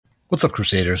What's up,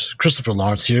 Crusaders? Christopher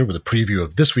Lawrence here with a preview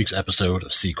of this week's episode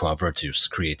of Si Qua Virtus,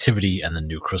 Creativity and the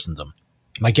New Christendom.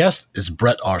 My guest is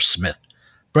Brett R. Smith.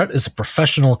 Brett is a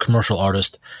professional commercial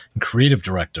artist and creative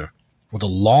director with a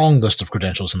long list of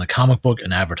credentials in the comic book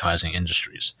and advertising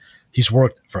industries. He's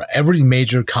worked for every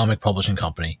major comic publishing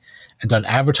company and done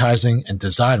advertising and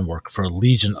design work for a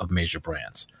legion of major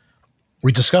brands.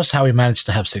 We discuss how he managed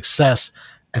to have success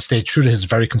and stay true to his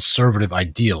very conservative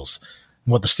ideals,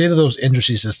 and what the state of those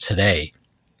industries is today,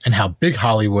 and how big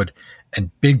Hollywood and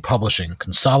big publishing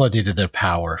consolidated their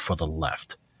power for the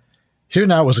left. Here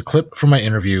now is a clip from my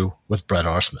interview with Brett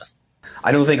R. Smith.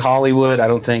 I don't think I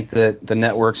don't think that the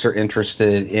networks are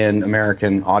interested in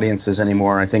American audiences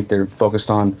anymore. I think they're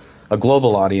focused on a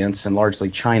global audience and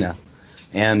largely China.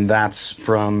 And that's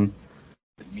from,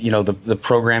 the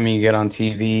programming you get on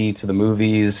TV to the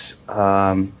movies.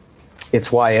 It's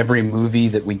why every movie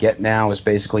that we get now is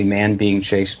basically man being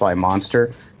chased by a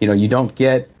monster. You don't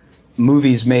get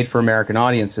movies made for American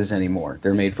audiences anymore.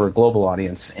 They're made for a global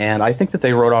audience. And I think that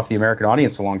they wrote off the American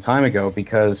audience a long time ago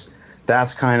because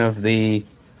that's kind of the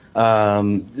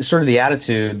sort of the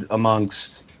attitude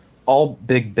amongst all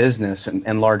big business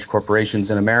and large corporations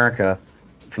in America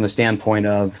from the standpoint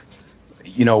of,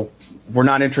 we're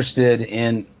not interested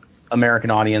in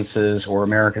American audiences or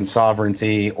American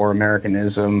sovereignty or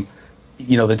Americanism.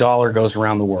 The dollar goes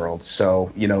around the world.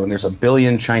 So, and there's a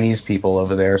billion Chinese people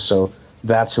over there. So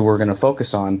that's who we're going to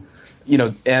focus on,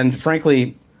 and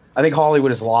frankly, I think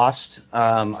Hollywood is lost.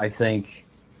 I think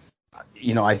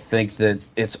that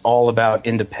it's all about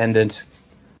independent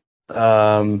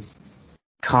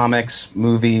comics,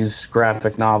 movies,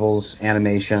 graphic novels,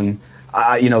 animation.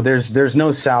 There's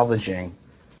no salvaging,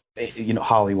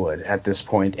 Hollywood at this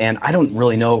point. And I don't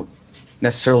really know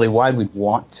necessarily why we'd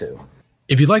want to.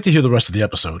 If you'd like to hear the rest of the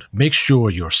episode, make sure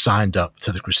you're signed up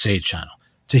to the Crusade channel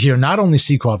to hear not only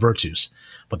Si Qua Virtus,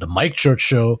 but the Mike Church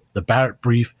Show, the Barrett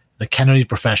Brief, the Kennedy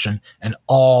Profession, and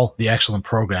all the excellent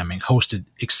programming hosted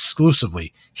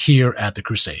exclusively here at the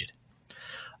Crusade.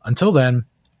 Until then,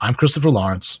 I'm Christopher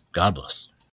Lawrence. God bless.